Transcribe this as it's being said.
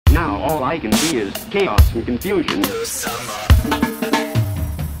Now all I can see is chaos and confusion.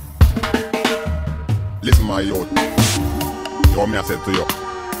 Listen, my youth. You want me I said to you,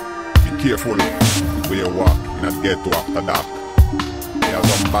 be careful where you walk in the ghetto after dark. There are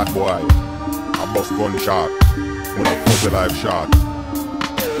some bad boy, a bus gunshot, with a pussy life shot.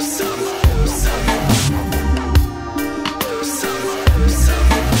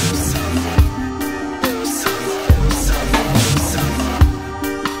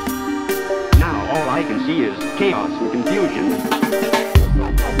 Now all I can see is chaos and confusion.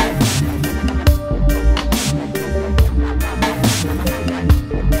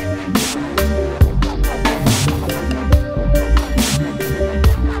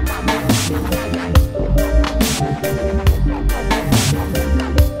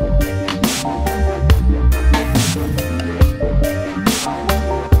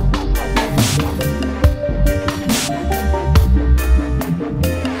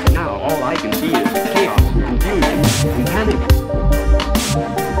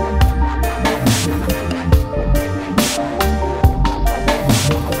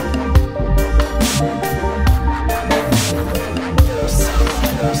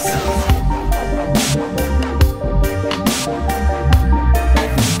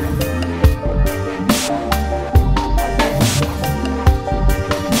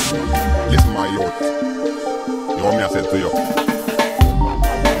 Listen, my youth. You want me I said to you.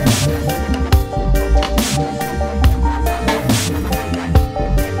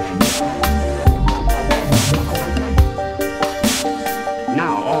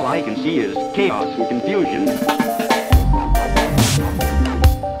 Now all I can see is chaos and confusion.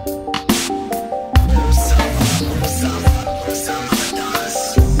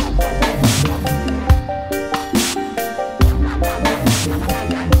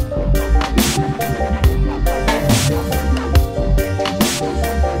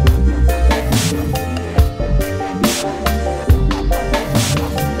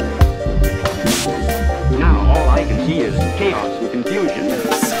 Now all I can see is chaos and confusion.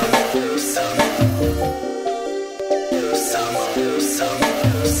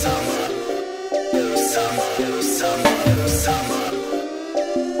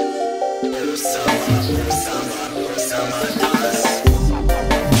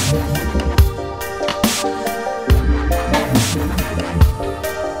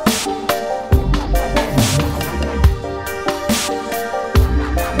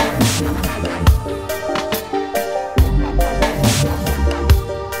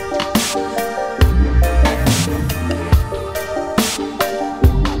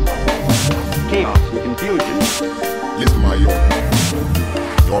 Chaos and confusion. Listen, my youth.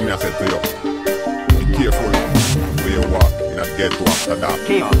 You want me I said to you, be careful where you walk in the ghetto after dark.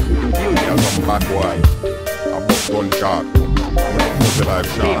 Chaos and confusion. There are some bad boy, a bus gunshot, with a pussy life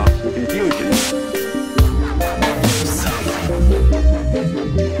shot. Chaos and confusion.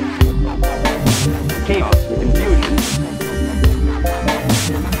 Chaos and confusion.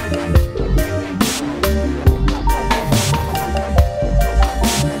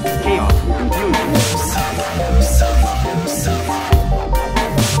 Chaos and confusion.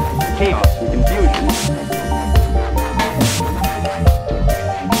 Chaos and confusion.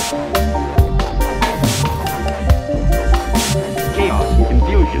 Chaos and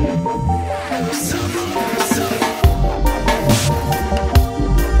confusion.